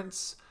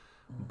difference.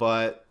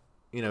 But,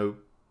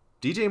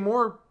 DJ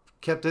Moore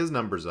kept his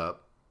numbers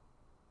up.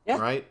 Yeah.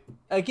 Right?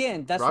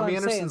 Again, that's Robbie what I'm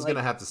Anderson's saying. Going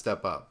to have to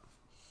step up.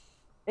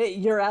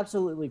 You're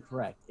absolutely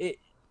correct.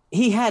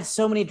 He had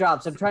so many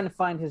drops. I'm trying to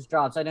find his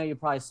drops. I know you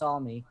probably saw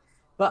me.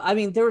 But, I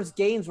mean, there was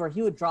games where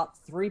he would drop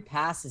 3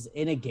 passes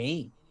in a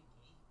game.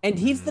 And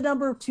he's the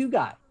number 2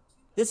 guy.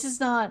 This is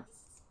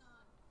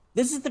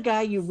the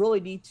guy you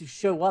really need to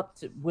show up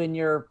to when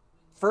your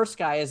first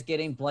guy is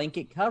getting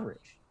blanket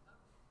coverage.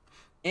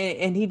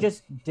 And he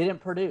just didn't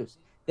produce.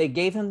 They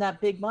gave him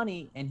that big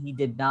money, and he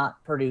did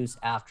not produce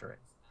after it.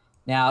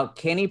 Now,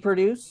 can he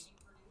produce?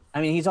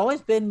 I mean, he's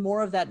always been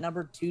more of that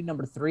number 2,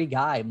 number 3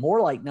 guy,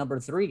 more like number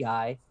 3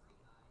 guy,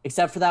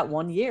 except for that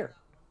 1 year.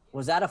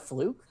 Was that a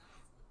fluke?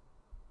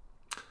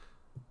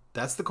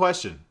 That's the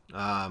question.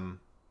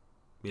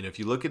 If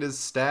you look at his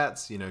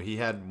stats, he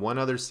had one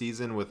other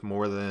season with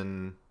more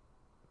than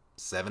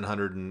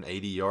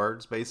 780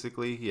 yards,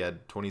 basically. He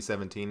had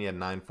 2017, he had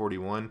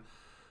 941.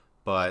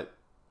 But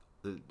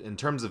in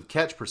terms of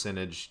catch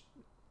percentage,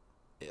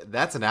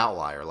 that's an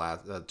outlier,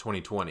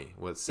 2020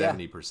 with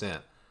 70%. Yeah.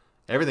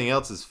 Everything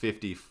else is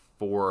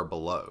 54 or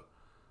below.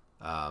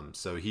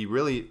 So he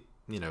really,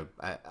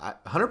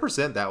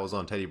 100% that was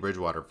on Teddy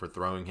Bridgewater for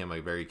throwing him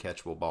a very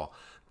catchable ball.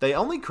 They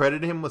only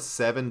credited him with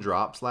 7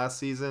 drops last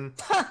season.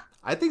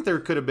 I think there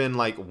could have been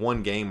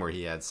one game where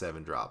he had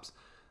 7 drops.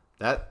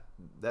 That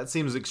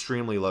seems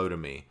extremely low to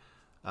me.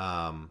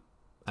 And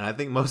I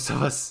think most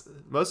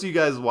of you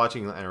guys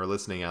watching or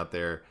listening out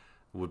there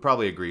would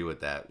probably agree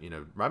with that.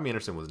 Robbie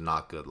Anderson was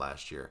not good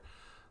last year.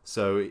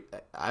 So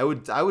I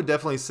would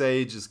definitely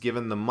say, just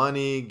given the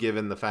money,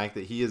 given the fact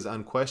that he is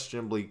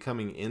unquestionably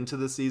coming into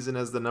the season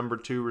as the number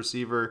 2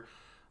 receiver,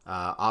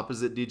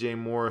 opposite DJ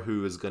Moore,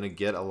 who is going to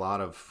get a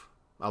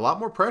lot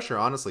more pressure.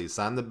 Honestly, he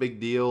signed the big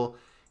deal.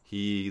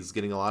 He's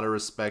getting a lot of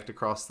respect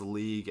across the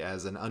league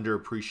as an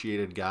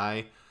underappreciated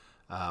guy.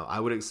 I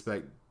would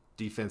expect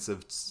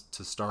defensive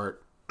to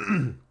start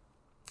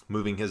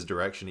moving his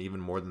direction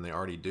even more than they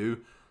already do.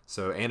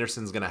 So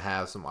Anderson's going to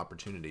have some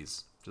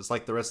opportunities, just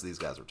like the rest of these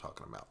guys we're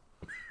talking about.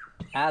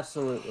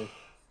 Absolutely.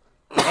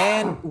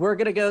 And we're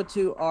going to go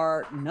to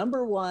our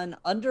number 1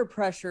 under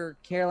pressure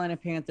Carolina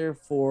Panther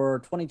for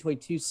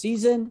 2022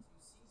 season.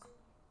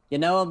 You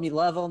know him, you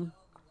love him,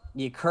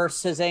 you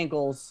curse his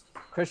ankles,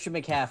 Christian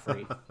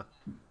McCaffrey.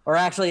 Or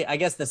actually, I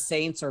guess the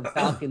Saints or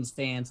Falcons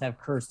fans have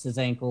cursed his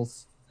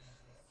ankles.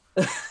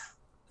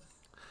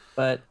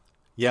 But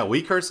yeah,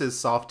 we curse his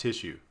soft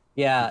tissue.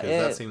 Yeah,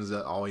 because that seems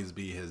to always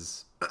be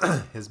his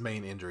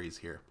main injuries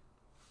here.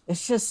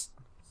 It's just,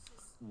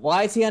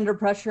 why is he under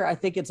pressure? I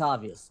think it's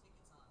obvious.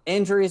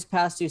 Injuries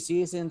past 2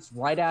 seasons,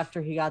 right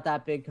after he got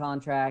that big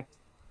contract.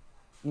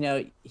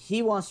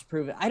 He wants to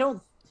prove it.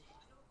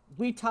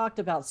 We talked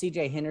about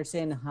CJ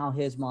Henderson, how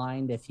his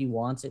mind, if he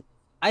wants it.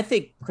 I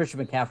think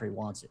Christian McCaffrey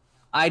wants it.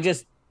 I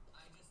just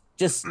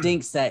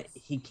stinks that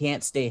he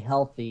can't stay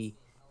healthy,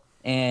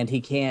 and he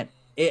can't.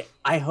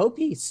 I hope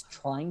he's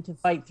trying to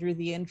fight through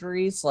the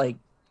injuries, like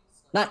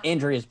not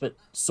injuries, but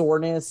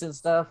soreness and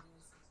stuff.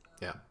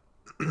 Yeah.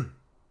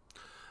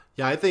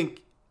 Yeah, I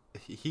think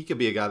he could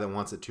be a guy that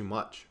wants it too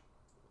much,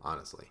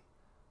 honestly.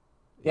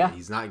 Yeah.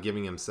 He's not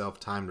giving himself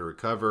time to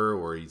recover,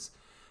 or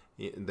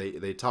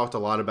they talked a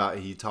lot about,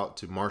 he talked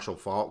to Marshall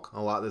Faulk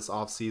a lot this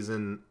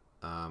offseason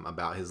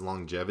about his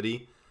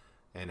longevity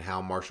and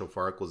how Marshall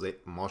Faulk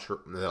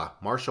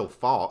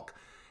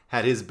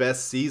had his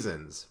best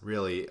seasons,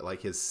 really,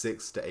 like his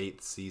 6th to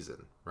 8th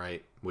season,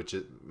 right?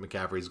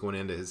 McCaffrey's going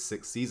into his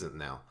 6th season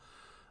now.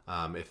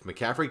 If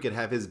McCaffrey could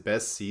have his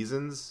best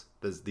seasons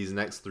these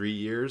next 3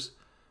 years,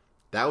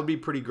 that would be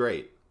pretty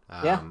great.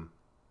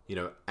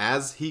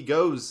 As he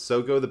goes,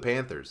 so go the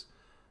Panthers.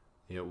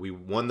 We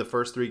won the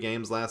first 3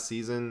 games last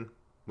season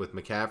with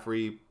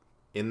McCaffrey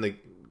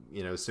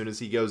as soon as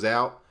he goes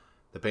out,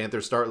 the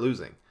Panthers start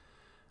losing.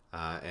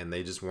 And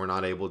they just were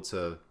not able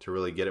to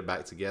really get it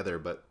back together.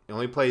 But he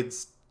only played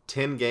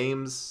 10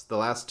 games the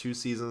last 2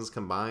 seasons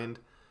combined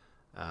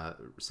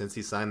since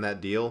he signed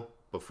that deal.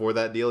 Before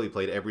that deal, he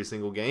played every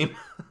single game.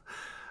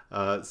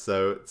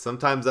 So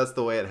sometimes that's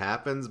the way it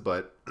happens.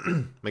 But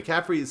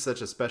McCaffrey is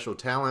such a special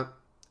talent.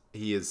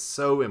 He is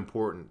so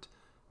important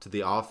to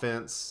the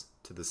offense,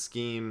 to the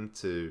scheme,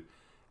 to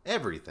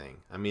everything.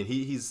 I mean,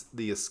 he's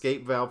the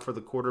escape valve for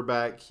the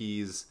quarterback.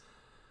 He's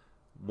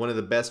one of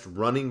the best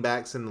running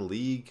backs in the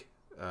league.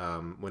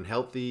 When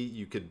healthy,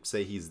 you could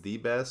say he's the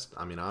best.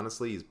 I mean,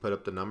 honestly, he's put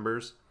up the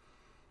numbers.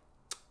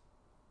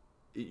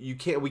 We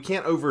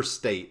can't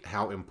overstate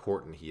how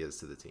important he is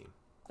to the team.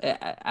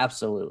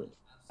 Absolutely.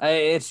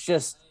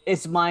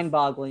 It's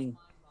mind-boggling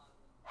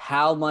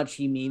how much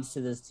he means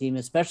to this team,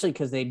 especially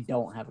because they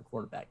don't have a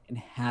quarterback and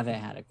haven't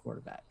had a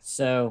quarterback.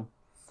 So,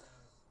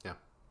 yeah.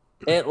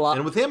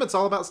 And with him, it's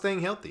all about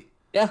staying healthy.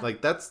 Yeah.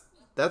 Like that's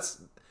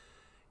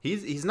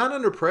he's not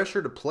under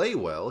pressure to play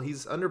well.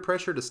 He's under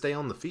pressure to stay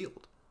on the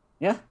field.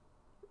 Yeah.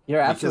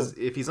 You're absolutely.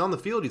 Because if he's on the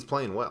field, he's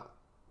playing well.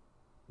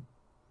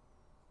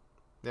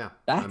 Yeah.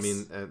 I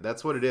mean,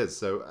 that's what it is.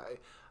 So,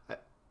 I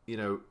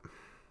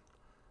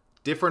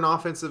different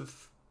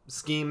offensive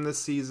scheme this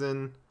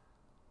season.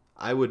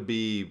 I would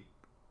be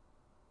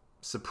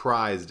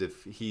surprised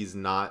if he's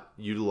not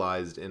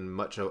utilized in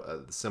much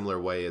a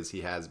similar way as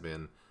he has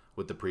been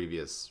with the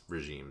previous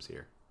regimes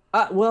here.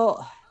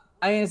 Well,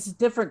 I mean, it's a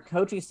different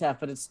coaching staff,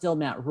 but it's still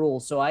Matt Rule.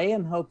 So I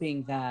am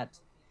hoping that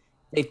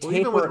they taper.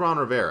 Even with Ron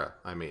Rivera,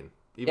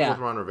 with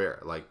Ron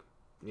Rivera,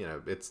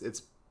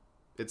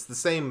 it's the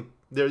same.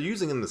 They're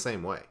using him the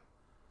same way.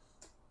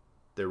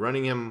 They're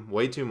running him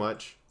way too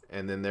much,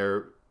 and then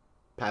they're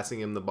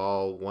passing him the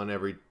ball one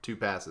every 2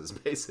 passes,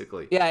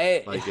 basically. Yeah,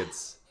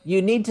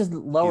 you need to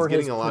lower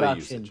his production. A lot of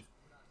usage.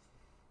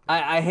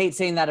 I hate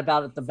saying that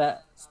about the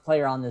best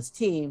player on this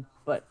team,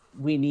 but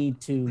we need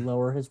to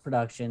lower his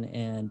production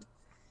and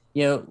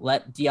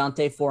let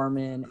Deontay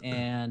Foreman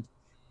and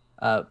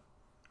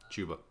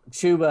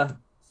Chuba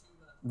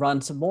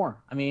run some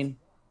more. I mean,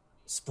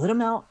 split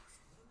them out,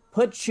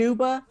 put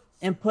Chuba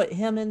and put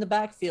him in the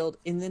backfield,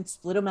 and then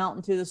split him out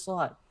into the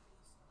slot.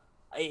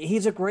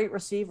 He's a great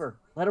receiver.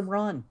 Let him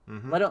run.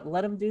 Mm-hmm.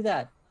 Let him do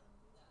that.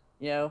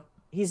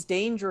 He's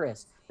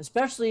dangerous,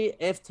 especially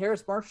if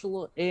Terrace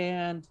Marshall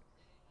and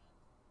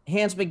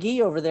Hans McGee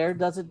over there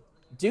doesn't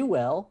do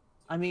well.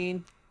 I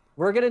mean,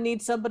 we're gonna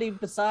need somebody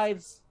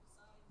besides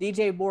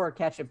DJ Moore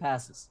catching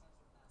passes.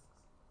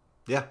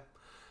 Yeah,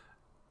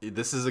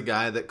 this is a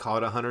guy that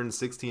caught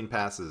 116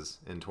 passes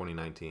in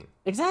 2019.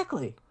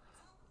 Exactly.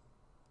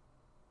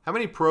 How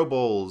many Pro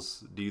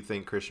Bowls do you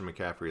think Christian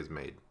McCaffrey has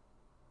made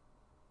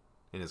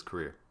in his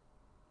career?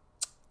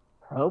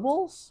 Pro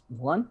Bowls?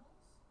 1?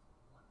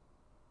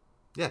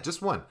 Yeah,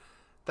 just one.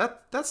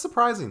 That's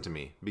surprising to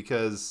me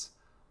because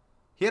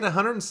he had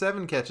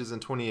 107 catches in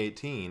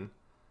 2018.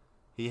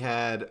 He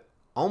had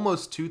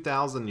almost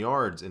 2,000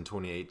 yards in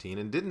 2018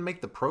 and didn't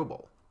make the Pro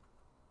Bowl.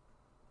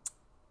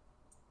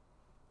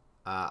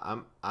 I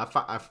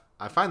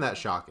find that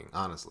shocking,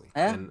 honestly,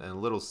 and a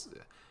little.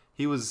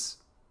 He was,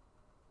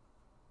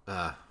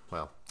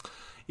 well,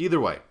 either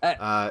way,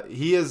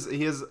 he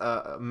is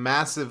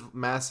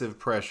massive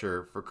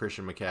pressure for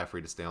Christian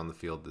McCaffrey to stay on the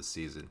field this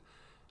season.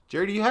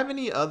 Jerry, do you have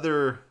any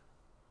other,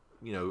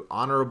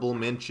 honorable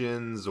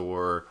mentions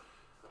or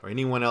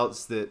anyone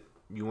else that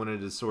you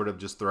wanted to sort of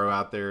just throw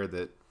out there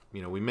that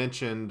we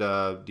mentioned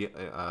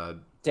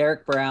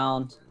Derek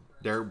Brown,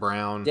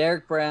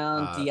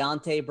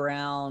 Deontay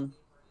Brown.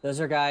 Those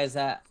are guys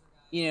that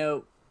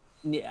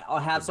I'll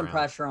have some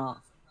pressure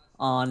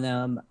on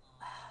them.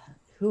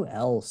 Who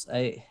else?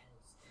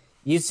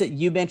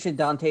 You mentioned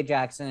Dante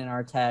Jackson in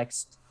our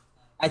text.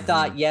 I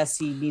thought, yes,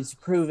 he needs to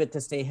prove it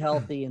to stay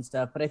healthy and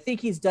stuff, but I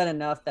think he's done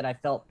enough that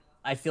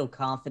I feel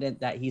confident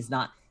that he's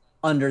not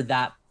under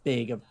that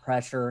big of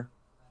pressure.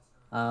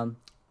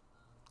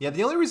 Yeah,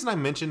 the only reason I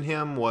mentioned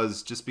him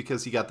was just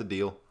because he got the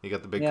deal. He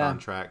got the big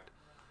contract,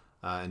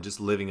 and just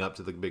living up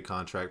to the big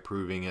contract,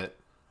 proving it.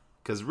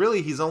 Because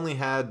really, he's only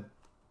had,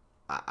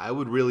 I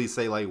would really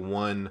say, like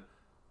one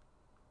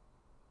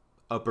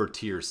upper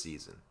tier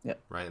season. Yep.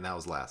 Right, and that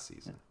was last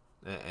season.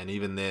 Yep. And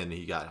even then,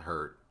 he got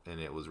hurt, and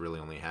it was really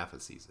only half a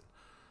season.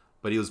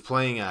 But he was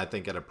playing, I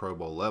think, at a Pro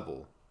Bowl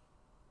level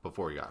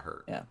before he got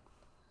hurt. Yeah.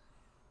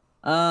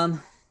 Other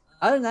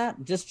than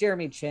that, just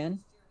Jeremy Chinn.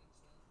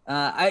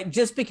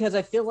 Just because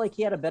I feel like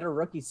he had a better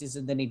rookie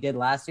season than he did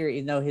last year,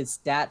 even though his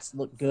stats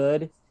look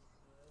good.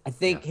 I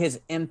think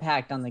his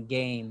impact on the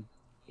game,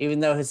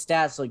 even though his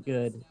stats look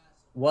good,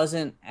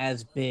 wasn't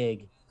as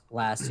big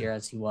last year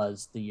as he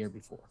was the year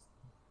before.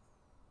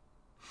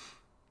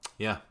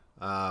 Yeah.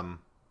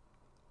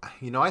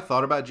 I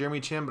thought about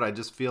Jeremy Chinn, but I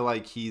just feel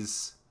like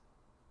he's.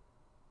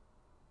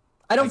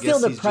 I don't feel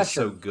the pressure. Just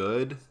so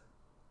good.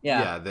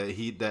 Yeah.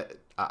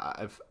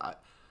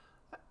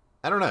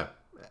 I don't know.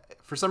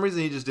 For some reason,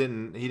 he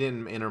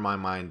didn't enter my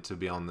mind to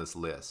be on this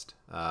list.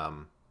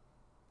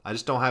 I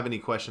just don't have any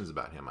questions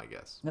about him, I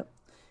guess. Yep.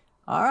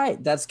 All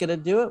right, that's going to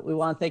do it. We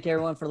want to thank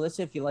everyone for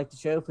listening. If you like the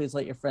show, please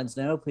let your friends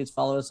know. Please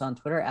follow us on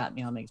Twitter at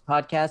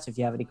MeowMixPodcast. If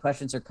you have any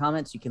questions or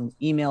comments, you can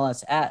email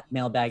us at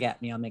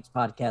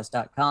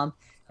mailbag@meowmixpodcast.com.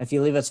 If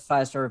you leave us a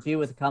 5-star review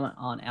with a comment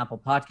on Apple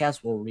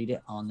Podcasts, we'll read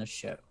it on the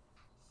show.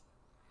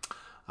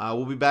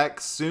 We'll be back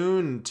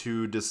soon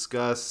to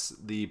discuss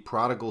the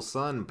prodigal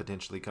son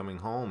potentially coming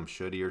home.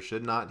 Should he or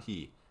should not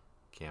he?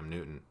 Cam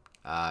Newton.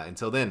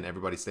 Until then,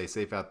 everybody stay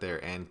safe out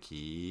there and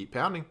keep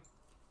pounding.